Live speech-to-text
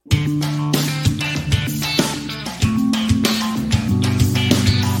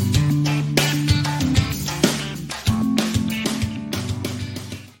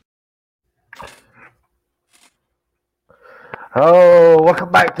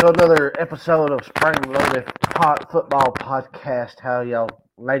Welcome back to another episode of Spring Loaded Hot Football Podcast. How y'all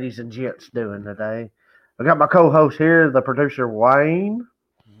ladies and gents doing today? I got my co-host here, the producer Wayne.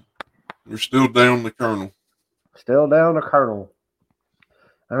 We're still down the Colonel. Still down the Colonel.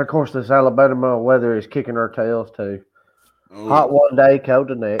 And of course this Alabama weather is kicking our tails too. Hot one day, cold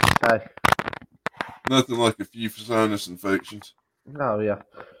the next. Hey. Nothing like a few sinus infections. Oh yeah.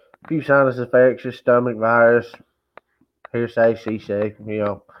 A few sinus infections, stomach virus, hearsay, she say,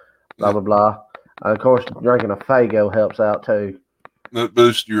 blah, blah, blah. And of course, drinking a Faygo helps out too. That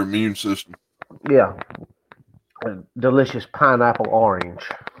boosts your immune system. Yeah. A delicious pineapple orange.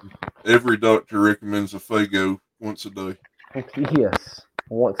 Every doctor recommends a Faygo once a day. Yes,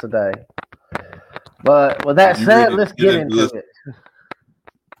 once a day. But with that said, let's get into it.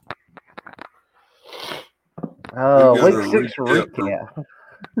 Week 6 recap.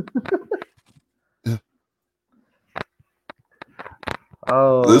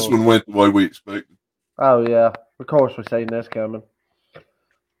 This one went the way we expected. Oh, yeah. Of course, we're seeing this coming.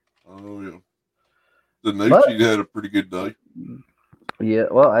 Oh, yeah. The Nucci had a pretty good day. Yeah,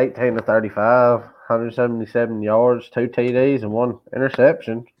 well, 18 to 35, 177 yards, 2 TDs, and 1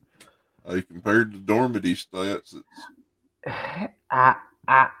 interception. Hey, compared to Dormity's stats, I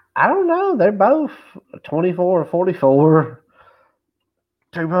don't know. They're both 24 and 44,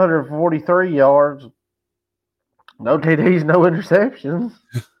 243 yards. No TDs, no interceptions.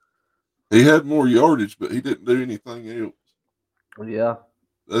 He had more yardage, but he didn't do anything else. Yeah.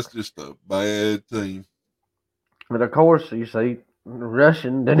 That's just a bad team. But of course, you see,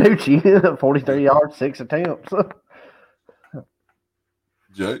 rushing Danucci, 43 yards, 6 attempts.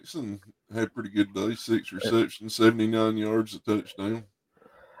 Jackson had a pretty good day, 6 receptions, 79 yards, a touchdown.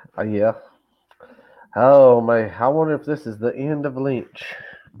 Yeah. Oh, man. I wonder if this is the end of Lynch.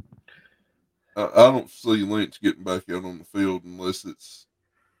 I don't see Lynch getting back out on the field unless it's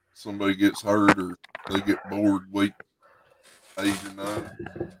somebody gets hurt or they get bored week 8 or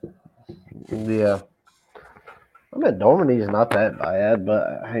 9. Yeah. I mean, Dormity's not that bad,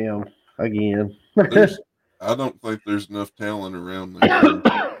 but him, again. I don't think there's enough talent around there.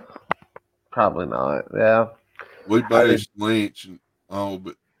 Probably not, yeah. We bashed Lynch and all,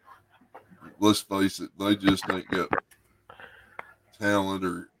 but let's face it, they just ain't got talent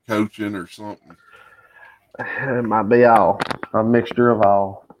or coaching or something. It might be a mixture of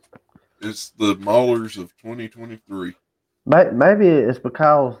all. It's the Maulers of 2023. Maybe it's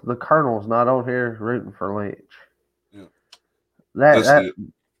because the Colonel's not on here rooting for Lynch. Yeah,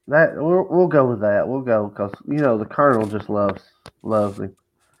 we'll go with that. We'll go because the Colonel just loves him.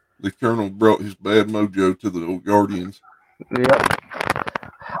 The Colonel brought his bad mojo to the Guardians. Yep,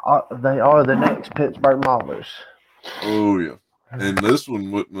 they are the next Pittsburgh Maulers. Oh yeah, and this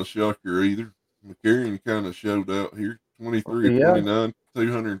one wasn't a shocker either. McCarron kind of showed out here. 23 of 29,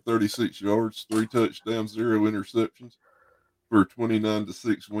 236 yards, 3 touchdowns, 0 interceptions for a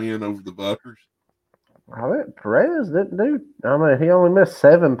 29-6 win over the Vipers. I mean, Perez didn't do. I mean, he only missed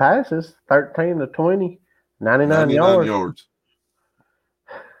 7 passes, 13 to 20, 99 yards.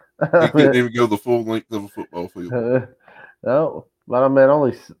 He couldn't even go the full length of a football field. No, but I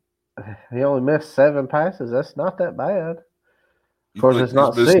mean, he only missed 7 passes. That's not that bad. Of course, it's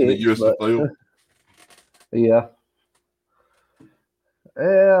not 6. The USFL? Yeah.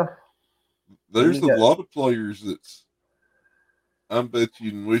 Yeah. There's a lot of players that's, I bet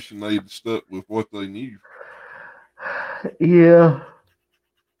you, wishing they'd stuck with what they knew. Yeah.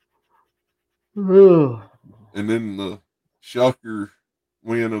 And then the shocker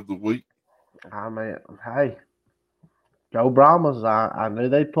win of the week. I mean, hey, go Brahmas. I knew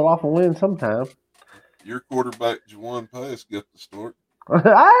they'd pull off a win sometime. Your quarterback, Jawan Pass, got the start.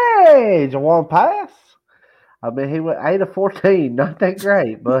 Hey, Jawan Pass. I mean, he went 8 of 14. Not that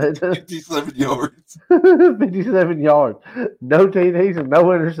great, but 57 yards. 57 yards. No TDs and no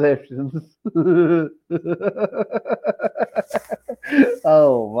interceptions.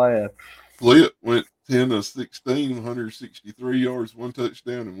 Oh, man. Flip went 10 of 16, 163 yards, 1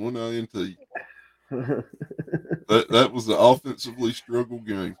 touchdown, and 1 INT. That was the offensively struggle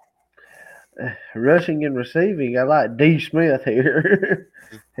game. Rushing and receiving, I like D. Smith here.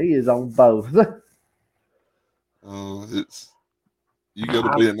 He is on both. You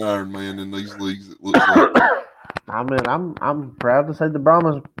got to be an Iron Man in these leagues. It looks like. I mean, I'm proud to say the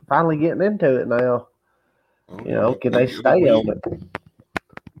Brahmas finally getting into it now. Can they stay on it?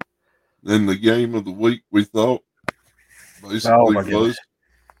 Then the game of the week, we thought, basically was.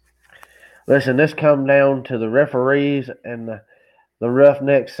 Listen, this come down to the referees and the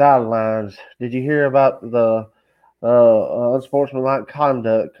roughneck sidelines. Did you hear about the unsportsmanlike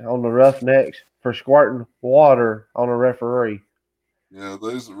conduct on the Roughnecks for squirting water on a referee? Yeah,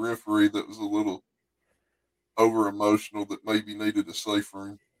 there's a referee that was a little over emotional that maybe needed a safe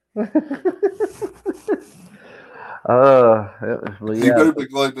room. He Yeah. better be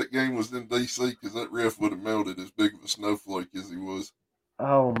glad that game was in DC because that ref would have melted as big of a snowflake as he was.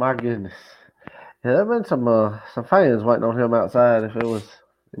 Oh my goodness. Yeah, there've been some fans waiting on him outside if it was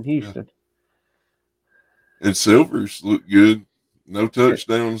in Yeah. Houston. And Silvers looked good. No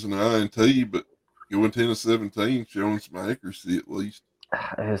touchdowns in the INT, but going 10 of 17, showing some accuracy at least.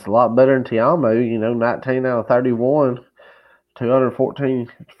 It's a lot better than Tiamo, 19 out of 31,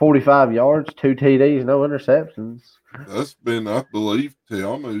 214, 45 yards, 2 TDs, no interceptions. That's been, I believe,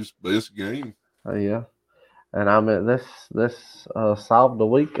 Tiamo's best game. Yeah. And I mean, this solved the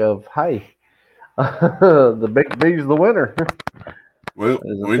week of, hey, the Big B's the winner. Well,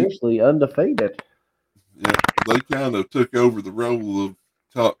 Is officially undefeated. Yeah, they kind of took over the role of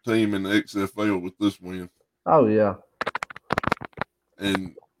top team in the XFL with this win. Oh, yeah.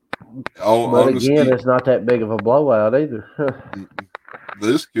 And all But again, honesty, it's not that big of a blowout either.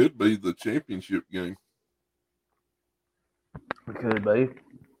 this could be the championship game. It could be.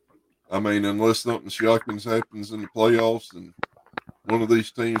 I mean, unless something shocking happens in the playoffs and one of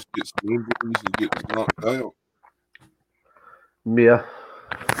these teams gets some injuries and gets knocked out. Yeah.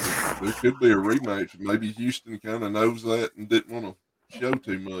 There could be a rematch. Maybe Houston kind of knows that and didn't want to show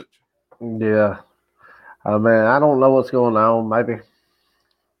too much. Yeah. I mean, I don't know what's going on. Maybe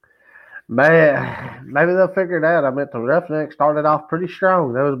they'll figure it out. I mean, the Roughnecks started off pretty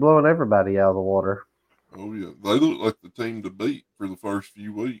strong. They was blowing everybody out of the water. Oh, yeah. They look like the team to beat for the first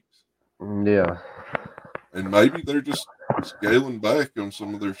few weeks. Yeah. And maybe they're just scaling back on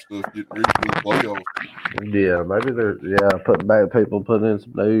some of their stuff, getting ready for the playoffs. Yeah, maybe they're putting back people, putting in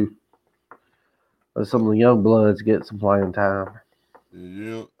some new, some of the young bloods get some playing time.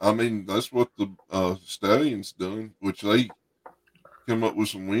 Yeah, I mean that's what the Stallions done, which they come up with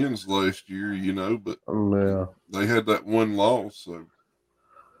some wins last year, but Yeah. they had that one loss. So,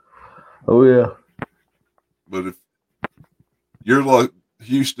 Oh yeah. but if you're like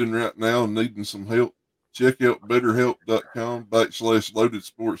Houston right now and needing some help, check out betterhelp.com/loaded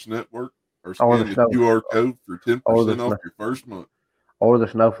sports network or scan the QR code for 10% off your first month. Or the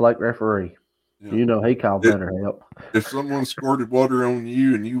snowflake referee. Yeah. He called better help. If someone squirted water on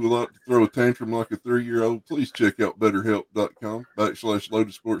you and you would like to throw a tantrum like a 3-year-old, please check out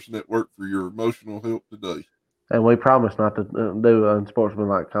betterhelp.com/loaded sports network for your emotional help today. And we promise not to do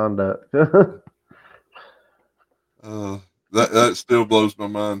unsportsmanlike conduct. That still blows my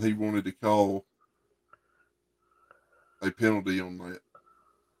mind. He wanted to call a penalty on that.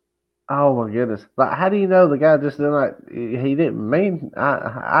 Oh my goodness! Like, how do you know the guy just didn't he didn't mean?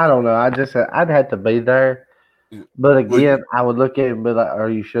 I don't know. I'd have to be there. Yeah. But again, I would look at him and be like, "Are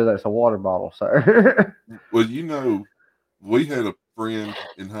you sure that's a water bottle, sir?" Well, we had a friend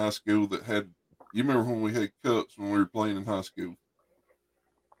in high school that had. You remember when we had cups when we were playing in high school?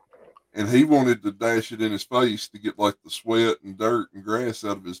 And he wanted to dash it in his face to get like the sweat and dirt and grass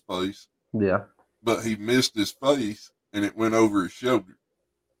out of his face. Yeah. But he missed his face and it went over his shoulder.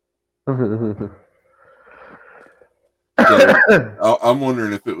 So I'm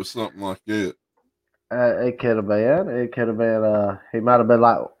wondering if it was something like that. It could have been. It could have been. He might have been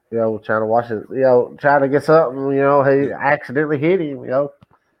like, trying to watch it. Trying to get something. He accidentally hit him.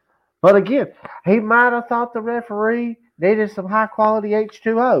 But again, he might have thought the referee needed some high quality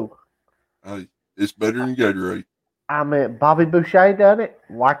H2O. Hey, it's better than Gatorade. I mean, Bobby Boucher done it.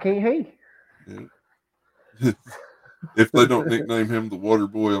 Why can't he? Yeah. If they don't nickname him the Water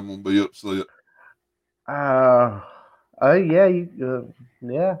Boy, I'm gonna be upset. Oh yeah,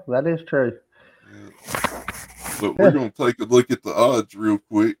 yeah, that is true. Yeah. But we're gonna take a look at the odds real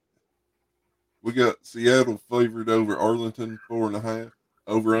quick. We got Seattle favored over Arlington 4.5,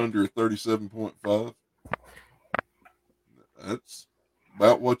 over under 37.5. That's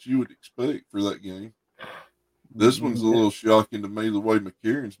about what you would expect for that game. This one's a little shocking to me the way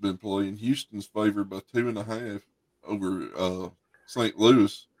McCarron's been playing. Houston's favored by 2.5 over St.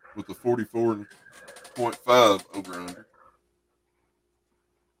 Louis with a 44.5 over under.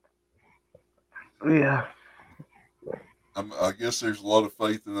 Yeah. I guess there's a lot of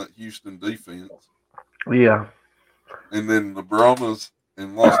faith in that Houston defense. Yeah. And then the Brahmas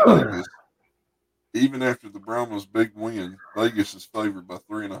in Las Vegas, even after the Brahmas' big win, Vegas is favored by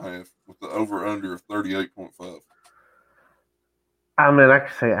 3.5 with the over under of 38.5. I mean, I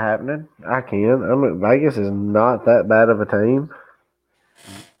can see it happening. I can. I mean, Vegas is not that bad of a team.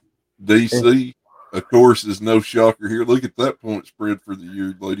 DC, of course, is no shocker here. Look at that point spread for the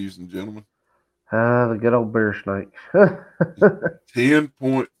year, ladies and gentlemen. The good old bear snakes.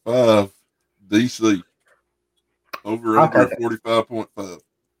 10.5 DC. Over I'll under take it. 45.5.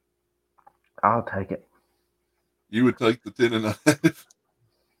 I'll take it. You would take the 10.5.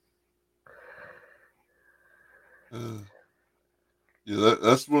 Yeah,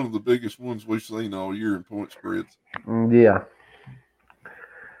 that's one of the biggest ones we've seen all year in point spreads. Yeah.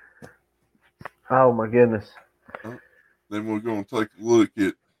 Oh my goodness. Then we're going to take a look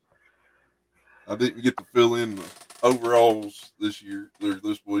at. I didn't get to fill in the overalls this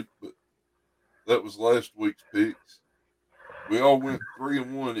week, but that was last week's picks. We all went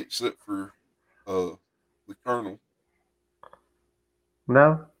 3-1 except for the Colonel.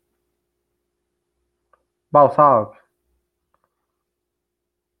 No. Boss Hog.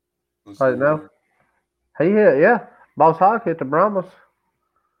 Wait, no. He hit, yeah. Boss Hog hit the Brahmas.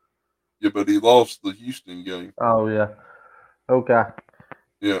 Yeah, but he lost the Houston game. Oh, yeah. Okay.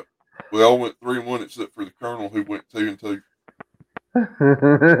 Yeah. We all went 3-1 except for the Colonel, who went 2-2.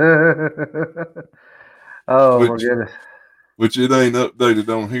 Oh, my goodness. Which it ain't updated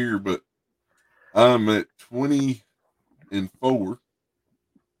on here, but I'm at 20-4.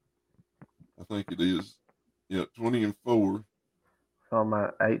 I think it is. Yeah, 20-4. So I'm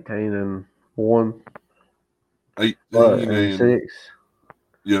at 18-1. 18 and 6.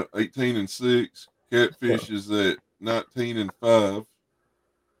 Yeah, 18-6. Catfish is at 19-5.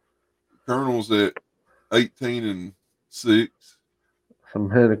 Colonel's at 18-6.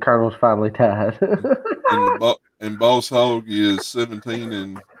 The Colonel's finally tied. and Boss Hog is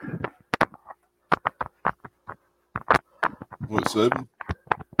 17 7?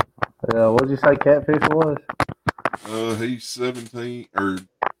 What'd you say Catfish was? He's 17 or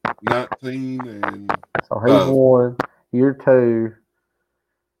 19 So he's 5. 1. You're 2.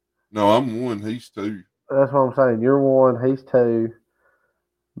 No, I'm 1. He's 2. That's what I'm saying. You're 1. He's 2.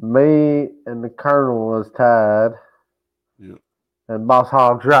 Me and the Colonel was tied. Yeah. And Boss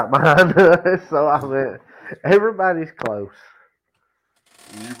Hog's right behind us. So I mean, everybody's close.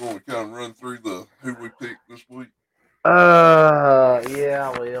 And you want to kind of run through who we picked this week?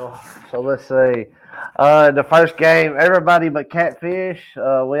 Yeah, I will. So let's see. The first game, everybody but Catfish,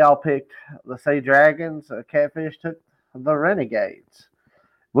 we all picked the Sea Dragons. Catfish took the Renegades.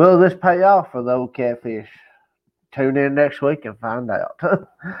 Will this pay off for the old Catfish? Tune in next week and find out.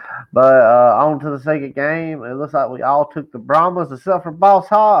 But on to the second game. It looks like we all took the Brahmas except for Boss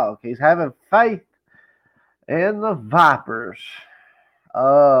Hog. He's having faith in the Vipers.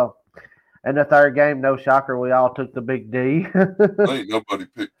 And the third game, no shocker, we all took the Big D. Ain't nobody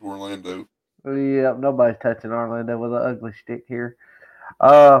picked Orlando. Yep, nobody's touching Orlando with an ugly stick here.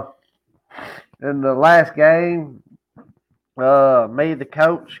 In the last game, me, the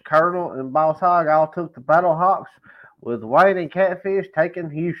coach, Colonel, and Boss Hog all took the Battle Hawks, with Wayne and Catfish taking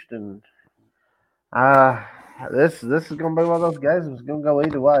Houston. This is gonna be one of those games that's gonna go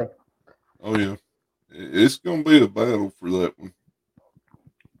either way. Oh yeah, it's gonna be a battle for that one.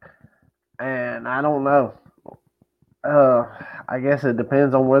 And I don't know. I guess it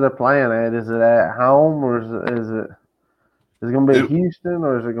depends on where they're playing at. Is it at home or is it going to be Houston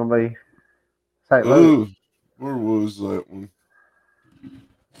or is it going to be St. Louis? Where was that one?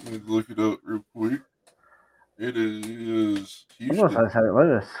 Let me look it up real quick. It is Houston. I'm going to say St.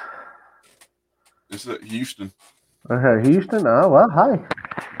 Louis. It's at Houston. Okay, Houston? Oh, well, hey.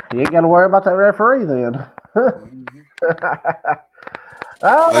 You ain't got to worry about that referee then.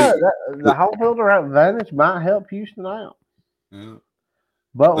 The home field advantage might help Houston out. Yeah.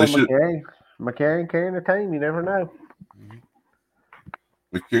 But with McCarron carrying the team, you never know.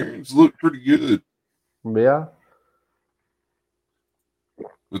 McCarron's look pretty good. Yeah.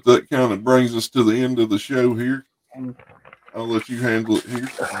 But that kind of brings us to the end of the show here. I'll let you handle it here.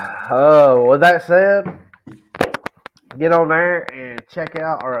 With that said, get on there and check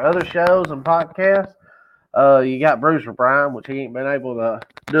out our other shows and podcasts. You got Bruiser Brian, which he ain't been able to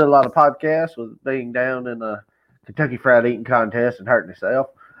do a lot of podcasts with being down in the Kentucky Fried Eating Contest and hurting himself.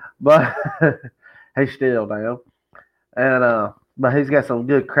 But he's still down. And but he's got some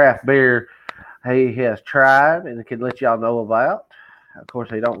good craft beer he has tried and can let y'all know about. Of course,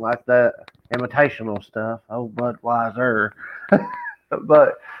 he don't like that imitational stuff. Oh, Budweiser.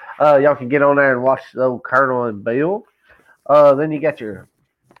 But y'all can get on there and watch the old Colonel and Bill. Then you got your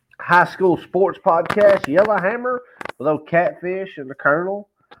high school sports podcast, Yellowhammer, with old Catfish and the Colonel.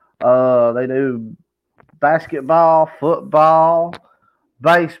 They do basketball, football,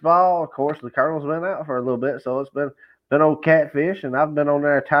 baseball. Of course, the Colonel's been out for a little bit, so it's been old Catfish, and I've been on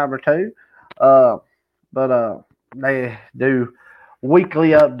there a time or two. But they do weekly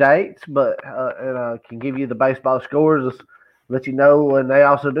updates, but and can give you the baseball scores, let you know, and they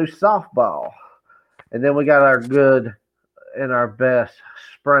also do softball. And then we got our good and our best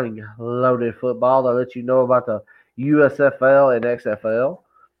spring loaded football. They'll let you know about the USFL and XFL.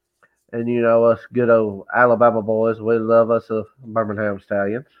 And you know us good old Alabama boys, we love us a Birmingham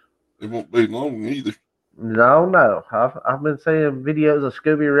Stallions. It won't be long either. No. I've been seeing videos of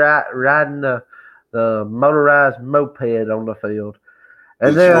Scooby riding the motorized moped on the field.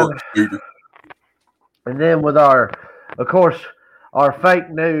 And The then shark scooter. and then with our of course our fake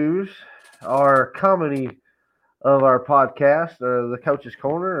news, our comedy of our podcast, the Coach's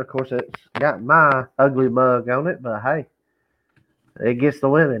Corner. Of course it's got my ugly mug on it, but hey, it gets the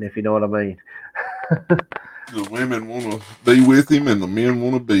women, if you know what I mean. The women want to be with him, and the men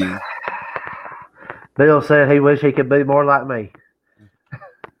want to be him. Bill said he wished he could be more like me.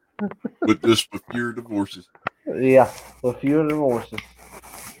 But just with fewer divorces. Yeah, with fewer divorces.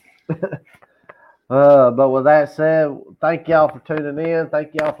 But with that said, thank y'all for tuning in.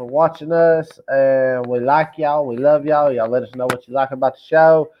 Thank y'all for watching us. And we like y'all. We love y'all. Y'all let us know what you like about the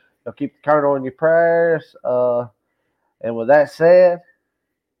show. Y'all keep the Colonel in your prayers. And with that said,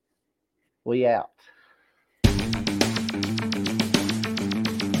 we out.